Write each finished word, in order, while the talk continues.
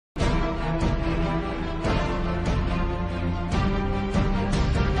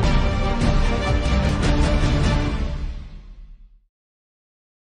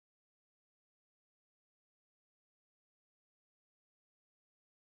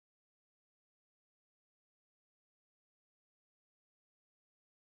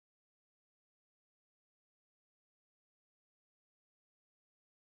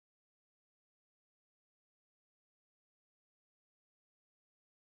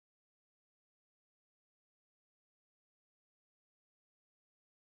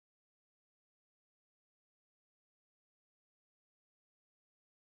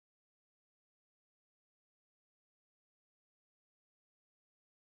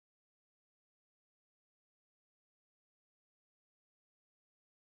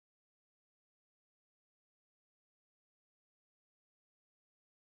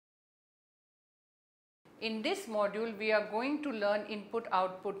In this module, we are going to learn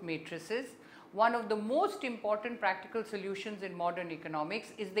input-output matrices. One of the most important practical solutions in modern economics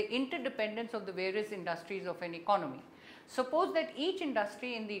is the interdependence of the various industries of an economy. Suppose that each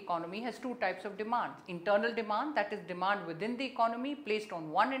industry in the economy has two types of demand: internal demand, that is demand within the economy placed on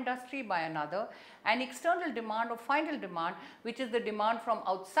one industry by another, and external demand or final demand, which is the demand from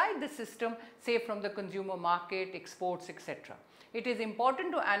outside the system, say from the consumer market, exports, etc. It is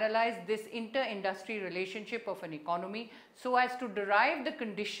important to analyze this inter-industry relationship of an economy so as to derive the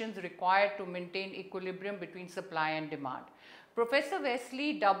conditions required to maintain equilibrium between supply and demand. Professor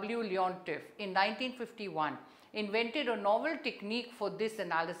Wesley W. Leontief in 1951 invented a novel technique for this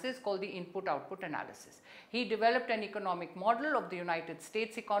analysis called the input-output analysis. He developed an economic model of the United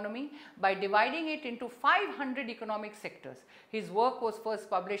States economy by dividing it into 500 economic sectors. His work was first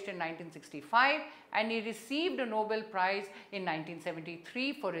published in 1965 and he received a Nobel Prize in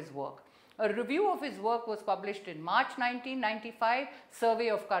 1973 for his work. A review of his work was published in March 1995, Survey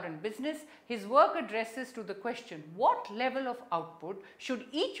of Current Business. His work addresses to the question, what level of output should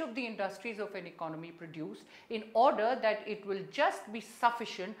each of the industries of an economy produce in order that it will just be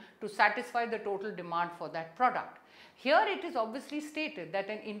sufficient to satisfy the total demand for that product. Here it is obviously stated that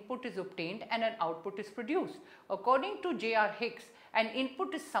an input is obtained and an output is produced. According to J.R. Hicks, an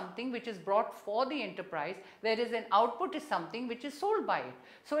input is something which is brought for the enterprise, whereas an output is something which is sold by it.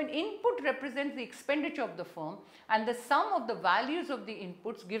 So an input represents the expenditure of the firm, and the sum of the values of the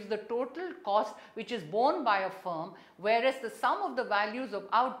inputs gives the total cost which is borne by a firm, whereas the sum of the values of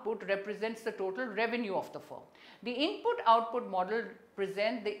output represents the total revenue of the firm. The input-output model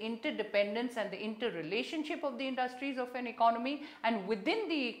presents the interdependence and the interrelationship of the industries of an economy and within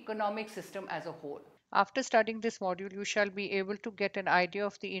the economic system as a whole. After studying this module, you shall be able to get an idea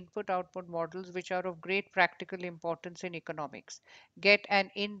of the input-output models which are of great practical importance in economics. Get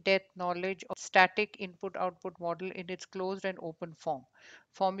an in-depth knowledge of static input-output model in its closed and open form.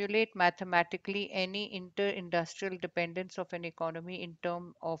 Formulate mathematically any inter-industrial dependence of an economy in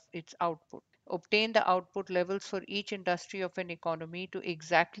terms of its output. Obtain the output levels for each industry of an economy to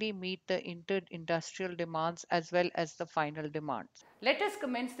exactly meet the inter-industrial demands as well as the final demands. Let us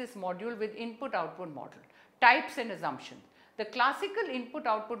commence this module with input-output model. Types and assumptions. The classical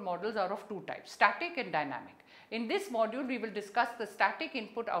input-output models are of two types, static and dynamic. In this module, we will discuss the static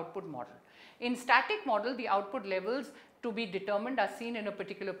input-output model. In static model, the output levels to be determined are seen in a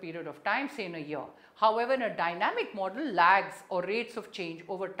particular period of time, say in a year. However, in a dynamic model, lags or rates of change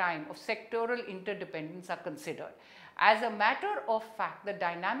over time of sectoral interdependence are considered. As a matter of fact, the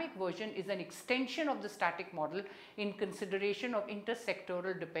dynamic version is an extension of the static model in consideration of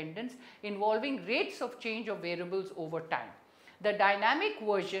intersectoral dependence involving rates of change of variables over time. The dynamic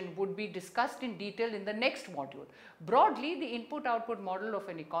version would be discussed in detail in the next module. Broadly, the input-output model of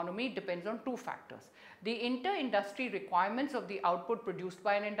an economy depends on two factors: the inter-industry requirements of the output produced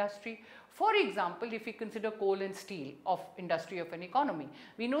by an industry. For example, if we consider coal and steel of industry of an economy,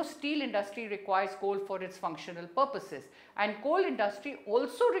 we know steel industry requires coal for its functional purposes, and coal industry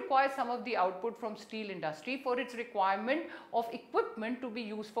also requires some of the output from steel industry for its requirement of equipment to be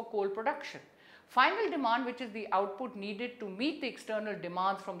used for coal production. Final demand, which is the output needed to meet the external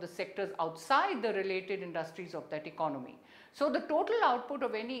demands from the sectors outside the related industries of that economy. So the total output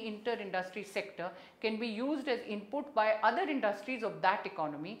of any inter-industry sector can be used as input by other industries of that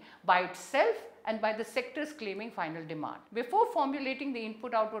economy, by itself and by the sectors claiming final demand. Before formulating the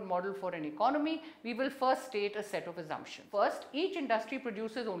input-output model for an economy, we will first state a set of assumptions. First, each industry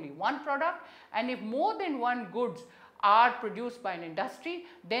produces only one product, and if more than one goods are produced by an industry,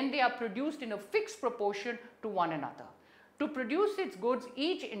 then they are produced in a fixed proportion to one another. To produce its goods,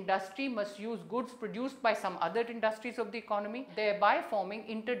 each industry must use goods produced by some other industries of the economy, thereby forming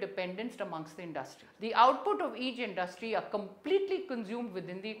interdependence amongst the industries. The output of each industry are completely consumed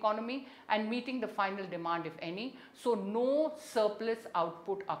within the economy and meeting the final demand, if any, so no surplus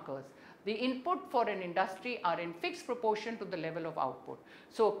output occurs. The input for an industry are in fixed proportion to the level of output.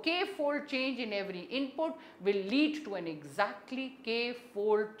 So k-fold change in every input will lead to an exactly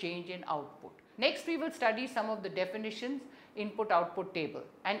k-fold change in output. Next, we will study some of the definitions. Input-output table.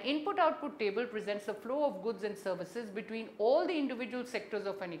 An input-output table presents the flow of goods and services between all the individual sectors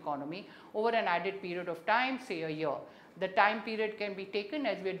of an economy over an added period of time, say a year. The time period can be taken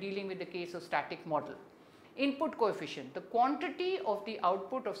as we are dealing with the case of static model. Input coefficient, the quantity of the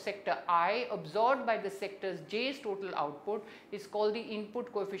output of sector I absorbed by the sector's J's total output is called the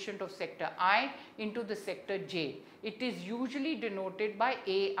input coefficient of sector I into the sector J. It is usually denoted by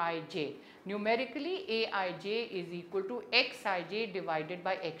Aij. Numerically, Aij is equal to Xij divided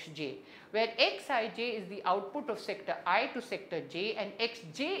by Xj, where Xij is the output of sector I to sector J and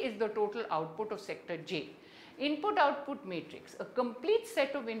Xj is the total output of sector J. Input output matrix, a complete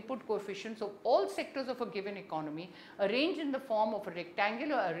set of input coefficients of all sectors of a given economy arranged in the form of a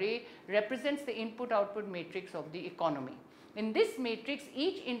rectangular array, represents the input output matrix of the economy. In this matrix,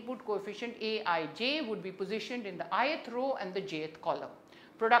 each input coefficient Aij would be positioned in the ith row and the jth column.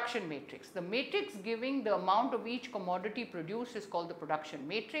 Production matrix. The matrix giving the amount of each commodity produced is called the production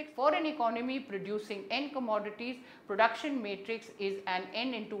matrix. For an economy producing n commodities, production matrix is an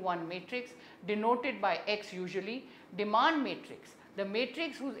n into 1 matrix denoted by x usually. Demand matrix. The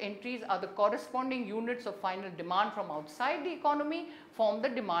matrix whose entries are the corresponding units of final demand from outside the economy form the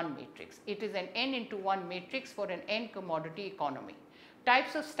demand matrix. It is an n into 1 matrix for an n commodity economy.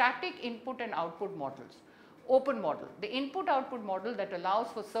 Types of static input and output models. Open model, the input output model that allows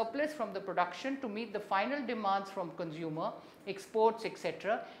for surplus from the production to meet the final demands from consumer, exports,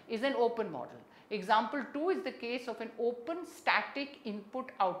 etc., is an open model. Example 2 is the case of an open static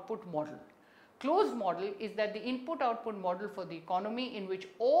input output model. Closed model is that the input output model for the economy in which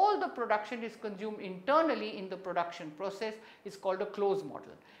all the production is consumed internally in the production process is called a closed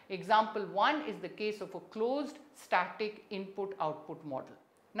model. Example 1 is the case of a closed static input output model.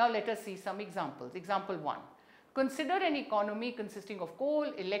 Now let us see some examples. Example 1. Consider an economy consisting of coal,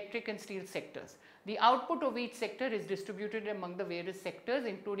 electric and steel sectors. The output of each sector is distributed among the various sectors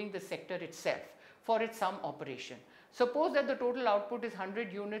including the sector itself for its sum operation. Suppose that the total output is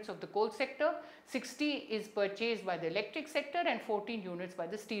 100 units of the coal sector, 60 is purchased by the electric sector and 14 units by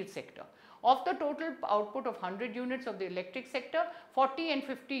the steel sector. Of the total output of 100 units of the electric sector, 40 and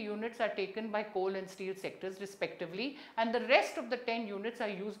 50 units are taken by coal and steel sectors respectively, and the rest of the 10 units are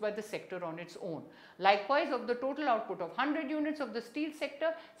used by the sector on its own. Likewise, of the total output of 100 units of the steel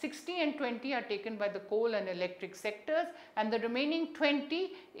sector, 60 and 20 are taken by the coal and electric sectors, and the remaining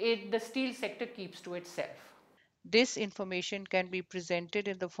 20 the steel sector keeps to itself. This information can be presented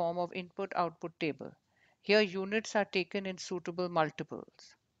in the form of input-output table. Here units are taken in suitable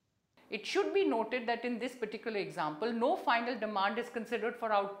multiples. It should be noted that in this particular example, no final demand is considered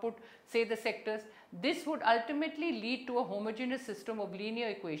for output, say the sectors. This would ultimately lead to a homogeneous system of linear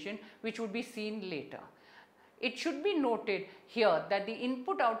equation which would be seen later. It should be noted here that the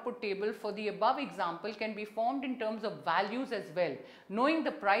input-output table for the above example can be formed in terms of values as well. Knowing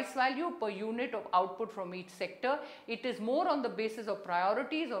the price value per unit of output from each sector, it is more on the basis of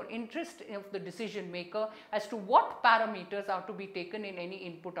priorities or interest of the decision maker as to what parameters are to be taken in any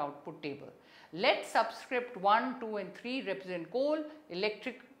input-output table. Let subscript 1, 2 and 3 represent coal,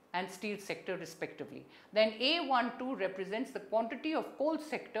 electric and steel sector respectively. Then A12 represents the quantity of coal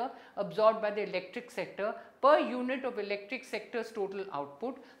sector absorbed by the electric sector per unit of electric sector's total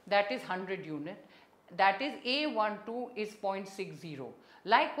output, that is 100 unit, that is A12 is 0.60.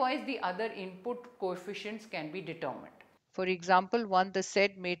 Likewise, the other input coefficients can be determined. For example 1, the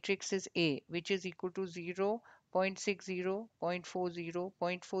said matrix is A, which is equal to 0, 0.60, 0.40,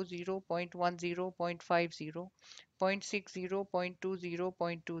 0.40, 0.10, 0.50, 0.60, 0.20,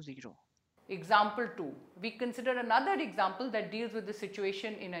 0.20. Example 2. We consider another example that deals with the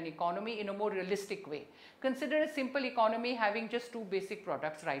situation in an economy in a more realistic way. Consider a simple economy having just two basic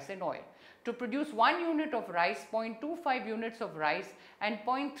products, rice and oil. To produce 1 unit of rice, 0.25 units of rice and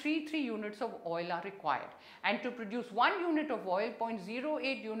 0.33 units of oil are required. And to produce 1 unit of oil,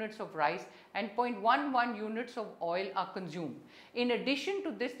 0.08 units of rice and 0.11 units of oil are consumed. In addition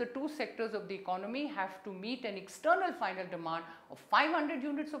to this, the two sectors of the economy have to meet an external final demand of 500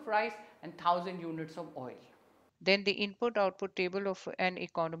 units of rice and 1000 units of oil. Then the input-output table of an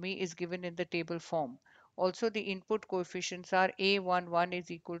economy is given in the table form. Also, the input coefficients are A11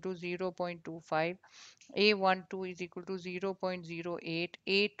 is equal to 0.25, A12 is equal to 0.08,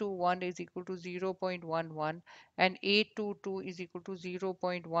 A21 is equal to 0.11, and A22 is equal to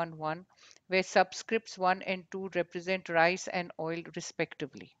 0.11, where subscripts 1 and 2 represent rice and oil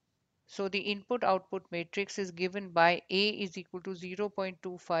respectively. So the input-output matrix is given by A is equal to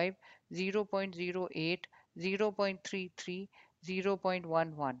 0.25, 0.08, 0.33,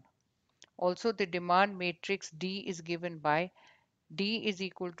 0.11. Also, the demand matrix D is given by D is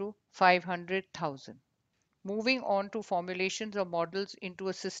equal to 500,000. Moving on to formulations of models into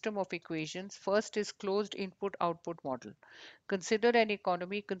a system of equations, first is closed input-output model. Consider an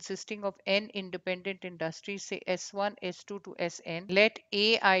economy consisting of n independent industries, say S1, S2 to Sn. Let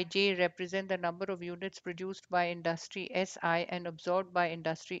Aij represent the number of units produced by industry Si and absorbed by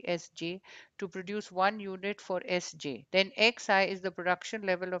industry Sj to produce 1 unit for Sj. Then Xi is the production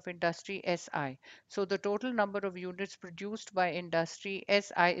level of industry Si. So the total number of units produced by industry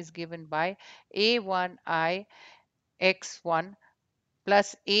Si is given by A1i x1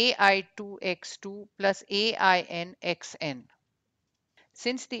 plus AI2 x2 plus AIN xn.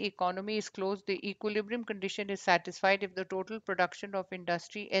 Since the economy is closed, the equilibrium condition is satisfied if the total production of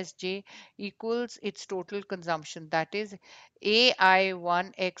industry Sj equals its total consumption, that is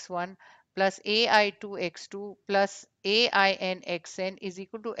AI1 x1 plus AI2 x2 plus AIN xn is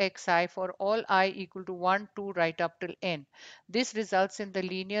equal to xi for all I equal to 1, 2 right up till n. This results in the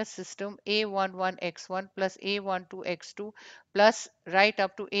linear system A11 x1 plus A12 x2 plus right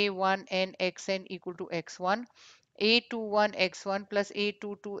up to A1n xn equal to x1, a21 x1 plus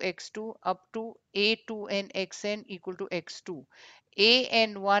a22 x2 up to a2n xn equal to x2,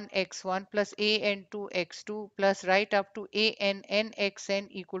 an1 x1 plus an2 x2 plus right up to ann xn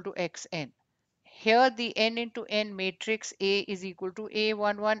equal to xn. Here the n into n matrix A is equal to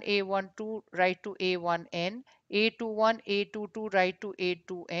A11, A12 right to A1n, A21, A22 right to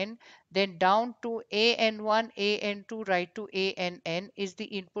A2n, then down to AN1, AN2 right to ANN is the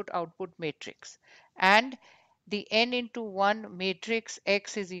input output matrix. And the n into 1 matrix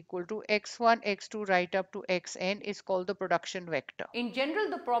X is equal to X1, X2 right up to Xn is called the production vector. In general,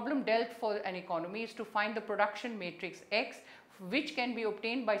 the problem dealt for an economy is to find the production matrix X, which can be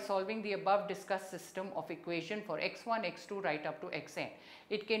obtained by solving the above discussed system of equation for x1, x2 right up to xn.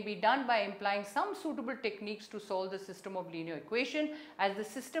 It can be done by implying some suitable techniques to solve the system of linear equation, as the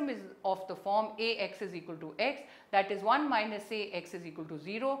system is of the form Ax is equal to x, that is 1 minus Ax is equal to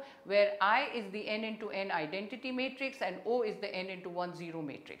 0, where I is the n into n identity matrix and O is the n into 1 0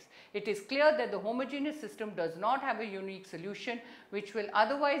 matrix. It is clear that the homogeneous system does not have a unique solution, which will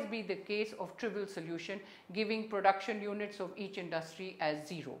otherwise be the case of trivial solution, giving production units of each industry as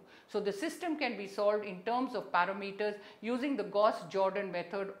 0. So the system can be solved in terms of parameters using the Gauss-Jordan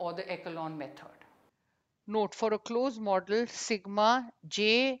method or the echelon method. Note, for a closed model, sigma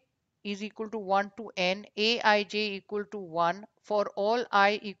j is equal to 1 to n, aij equal to 1 for all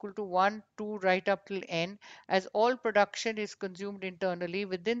I equal to 1, 2 right up till n, as all production is consumed internally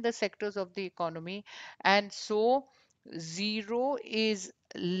within the sectors of the economy, and so 0 is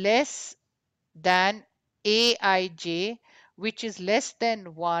less than aij, which is less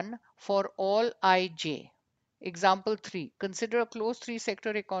than 1 for all ij. Example 3. Consider a closed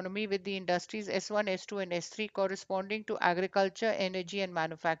three-sector economy with the industries S1, S2 and S3 corresponding to agriculture, energy and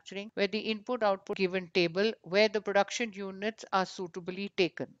manufacturing, where the input-output given table where the production units are suitably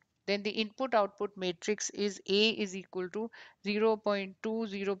taken. Then the input-output matrix is A is equal to 0 0.2,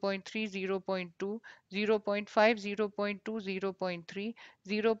 0 0.3, 0 0.2, 0 0.5, 0 0.2, 0 0.3,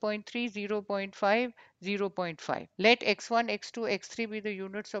 0 0.3, 0 0.5, 0.5. Let x1, x2, x3 be the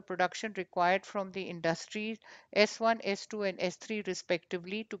units of production required from the industries S1, S2 and S3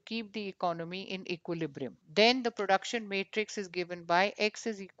 respectively to keep the economy in equilibrium. Then the production matrix is given by x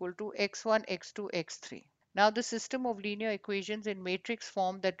is equal to x1, x2, x3. Now the system of linear equations in matrix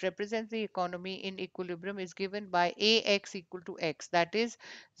form that represents the economy in equilibrium is given by Ax equal to x, that is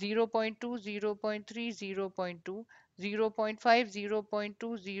 0 0.2, 0 0.3, 0 0.2, 0 0.5, 0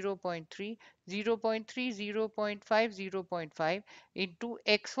 0.2, 0 0.3, 0 0.3, 0 0.5, 0 0.5 into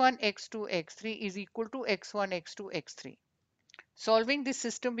x1, x2, x3 is equal to x1, x2, x3. Solving this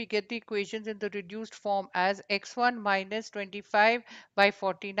system, we get the equations in the reduced form as x1 minus 25 by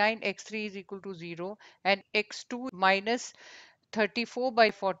 49 x3 is equal to 0 and x2 minus 34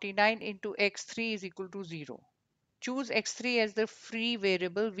 by 49 into x3 is equal to 0. Choose x3 as the free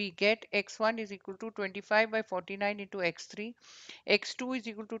variable. We get x1 is equal to 25 by 49 into x3, x2 is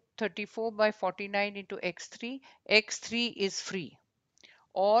equal to 34 by 49 into x3, x3 is free.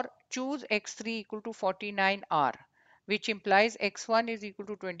 Or choose x3 equal to 49r, which implies x1 is equal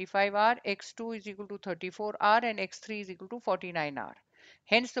to 25r, x2 is equal to 34r and x3 is equal to 49r.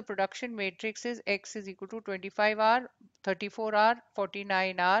 Hence the production matrix is x is equal to 25r, 34r,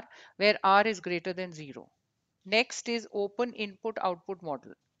 49r, where r is greater than 0. Next is open input output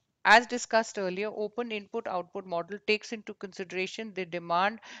model. As discussed earlier, open input output model takes into consideration the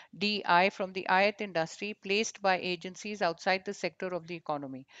demand DI from the ith industry placed by agencies outside the sector of the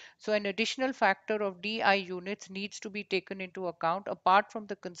economy. So an additional factor of DI units needs to be taken into account apart from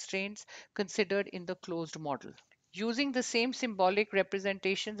the constraints considered in the closed model. Using the same symbolic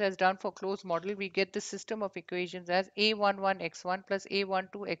representations as done for closed model, we get the system of equations as a11x1 plus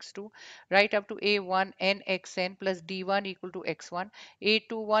a12x2 right up to a1nxn plus d1 equal to x1,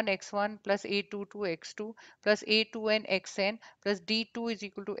 a21x1 plus a22x2 plus a2nxn plus d2 is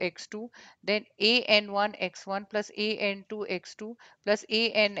equal to x2, then an1x1 plus an2x2 plus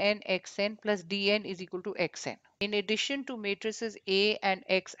annxn plus dn is equal to xn. In addition to matrices A and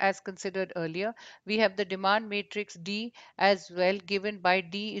X as considered earlier, we have the demand matrix D as well, given by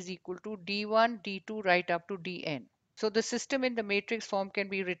D is equal to D1, D2 right up to Dn. So the system in the matrix form can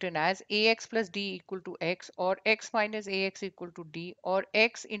be written as Ax plus D equal to X, or X minus Ax equal to D, or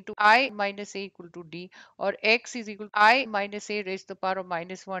X into I minus A equal to D, or X is equal to I minus A raised to the power of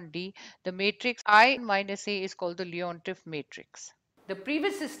minus 1 D. The matrix I minus A is called the Leontief matrix. The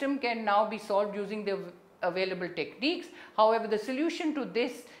previous system can now be solved using the available techniques. However, the solution to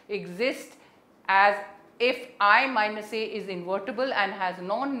this exists as if I minus A is invertible and has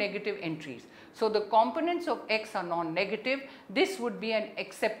non-negative entries. So the components of X are non-negative. This would be an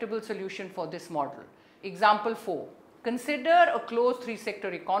acceptable solution for this model. Example 4. Consider a closed three-sector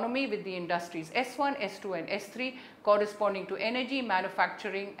economy with the industries S1, S2 and S3 corresponding to energy,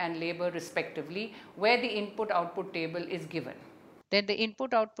 manufacturing and labor respectively, where the input-output table is given. Then the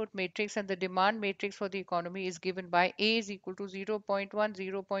input-output matrix and the demand matrix for the economy is given by A is equal to 0.1,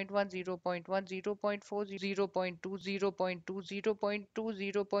 0.1, 0.1, 0.4, 0.2, 0.2, 0.2,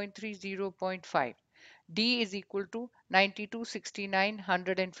 0.3, 0.5. D is equal to 92, 69,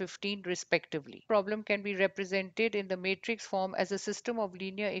 115 respectively. Problem can be represented in the matrix form as a system of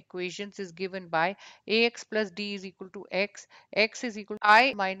linear equations is given by Ax plus D is equal to X, X is equal to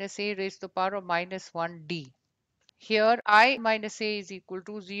I minus A raised to the power of minus 1 D. Here I minus A is equal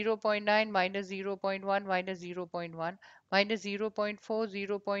to 0.9 minus 0.1 minus 0.1 minus 0.4,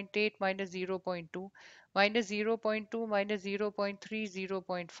 0.8 minus 0.2 minus 0.2 minus 0.3,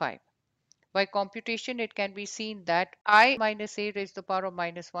 0.5. By computation, it can be seen that I minus A raised to the power of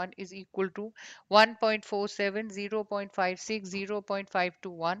minus 1 is equal to 1.47, 0.56,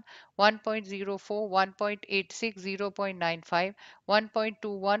 0.521, 1.04, 1.86, 0.95,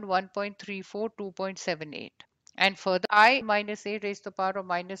 1.21, 1.34, 2.78. And further, I minus A raised to the power of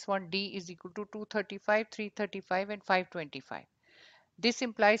minus 1 D is equal to 235, 335 and 525. This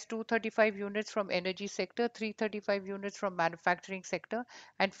implies 235 units from energy sector, 335 units from manufacturing sector,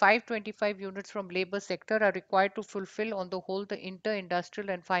 and 525 units from labor sector are required to fulfill on the whole the inter-industrial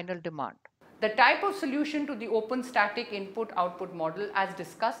and final demand. The type of solution to the open static input-output model as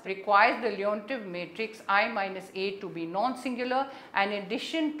discussed requires the Leontief matrix I minus A to be non-singular, and in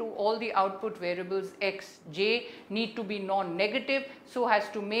addition to all the output variables x, j need to be non-negative so as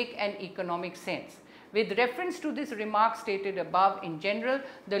to make an economic sense. With reference to this remark stated above, in general,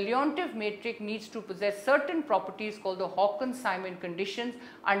 the Leontief matrix needs to possess certain properties called the Hawkins-Simon conditions,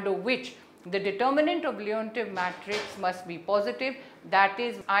 under which the determinant of Leontief matrix must be positive, that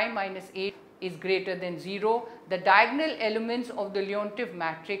is I minus A is greater than 0. The diagonal elements of the Leontief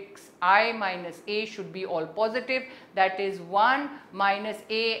matrix I minus A should be all positive, that is 1 minus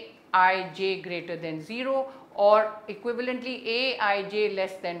A I greater than 0, or equivalently Aij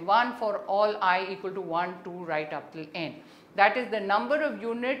less than 1 for all I equal to 1, 2 right up till n. That is, the number of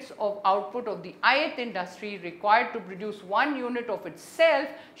units of output of the ith industry required to produce 1 unit of itself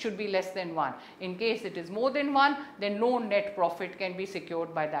should be less than 1. In case it is more than 1, then no net profit can be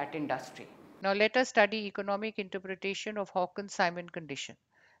secured by that industry. Now let us study economic interpretation of Hawkins-Simon condition.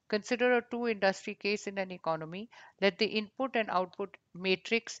 Consider a two industry case in an economy. Let the input and output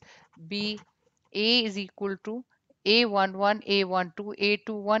matrix be A is equal to A11, A12,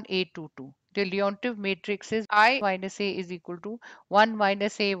 A21, A22. The Leontief matrix is I minus A is equal to 1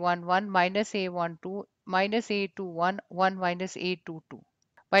 minus A11 minus A12 minus A21, 1 minus A22.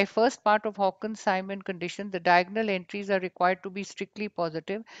 By first part of Hawkins-Simon condition, the diagonal entries are required to be strictly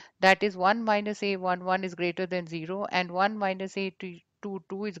positive. That is, 1 minus A11 is greater than 0 and 1 minus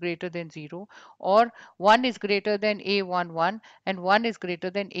A22 is greater than 0, or 1 is greater than A11 and 1 is greater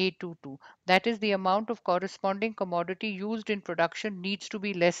than A22. That is, the amount of corresponding commodity used in production needs to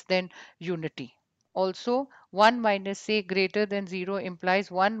be less than unity. Also, 1 minus A greater than 0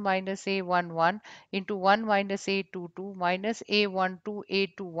 implies 1 minus A11 into 1 minus A22 minus A12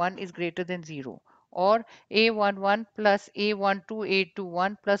 A21 is greater than 0, or A11 plus A12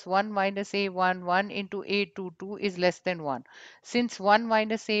 A21 plus 1 minus A11 into A22 is less than 1. Since 1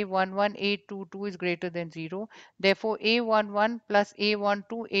 minus A11 A22 is greater than 0, therefore A11 plus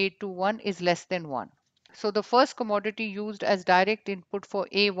A12 A21 is less than 1. So the first commodity used as direct input for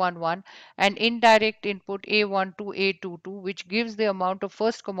A11 and indirect input A12, A22, which gives the amount of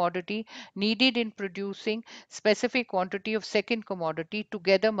first commodity needed in producing specific quantity of second commodity,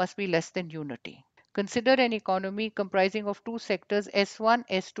 together must be less than unity. Consider an economy comprising of two sectors S1,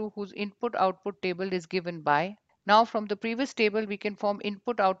 S2, whose input-output table is given by. Now from the previous table, we can form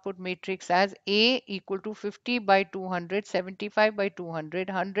input-output matrix as A equal to 50 by 200, 75 by 200,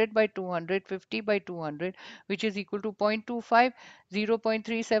 100 by 200, 50 by 200, which is equal to 0.25,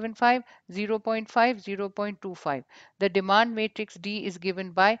 0.375, 0.5, 0.25. The demand matrix D is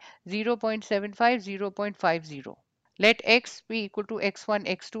given by 0.75, 0.50. Let x be equal to x1,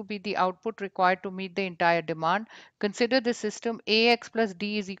 x2 be the output required to meet the entire demand. Consider the system ax plus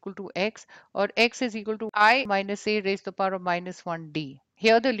d is equal to x, or x is equal to I minus a raised to the power of minus 1d.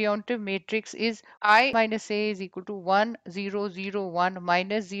 Here the Leontief matrix is I minus a is equal to 1, 0, 0, 1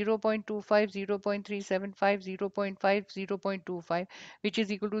 minus 0.25, 0.375, 0.5, 0.25, which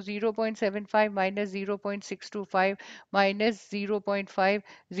is equal to 0.75 minus 0.625 minus 0.5,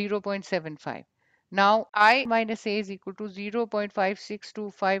 0.75. Now I minus a is equal to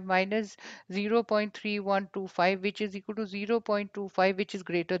 0.5625 minus 0.3125, which is equal to 0.25, which is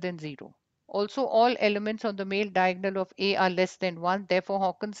greater than 0. Also, all elements on the male diagonal of A are less than 1. Therefore,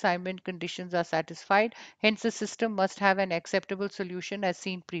 Hawkins-Simon conditions are satisfied. Hence, the system must have an acceptable solution as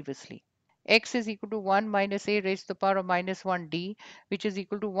seen previously. X is equal to 1 minus a raised to the power of minus 1d, which is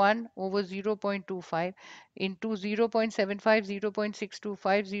equal to 1 over 0.25 into 0.75, 0.625,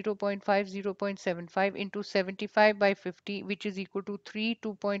 0.5, 0.75 into 75 by 50, which is equal to 3,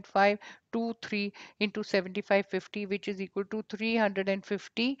 2.5, 23 into 75, 50, which is equal to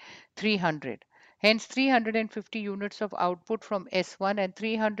 350, 300. Hence, 350 units of output from S1 and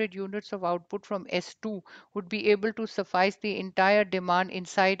 300 units of output from S2 would be able to suffice the entire demand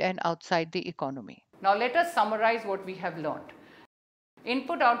inside and outside the economy. Now let us summarize what we have learned.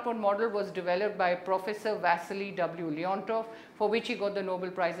 Input-output model was developed by Professor Vasily W. Leontief, for which he got the Nobel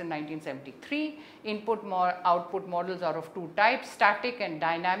Prize in 1973. Input-output models are of two types, static and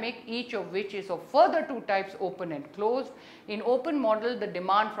dynamic, each of which is of further two types, open and closed. In open model, the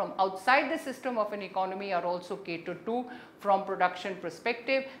demand from outside the system of an economy are also catered to from production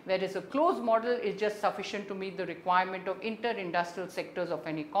perspective, whereas a closed model is just sufficient to meet the requirement of inter-industrial sectors of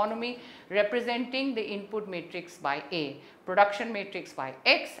an economy, representing the input matrix by A, production matrix by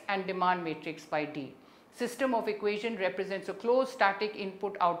X, and demand matrix by D. System of equation represents a closed static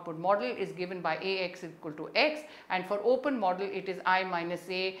input-output model is given by Ax equal to x, and for open model it is I minus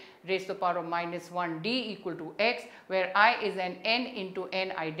a raised to the power of minus 1 d equal to x, where I is an n into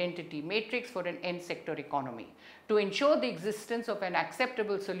n identity matrix for an n sector economy. To ensure the existence of an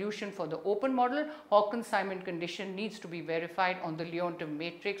acceptable solution for the open model, Hawkins-Simon condition needs to be verified on the Leontief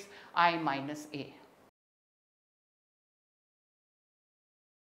matrix I minus a.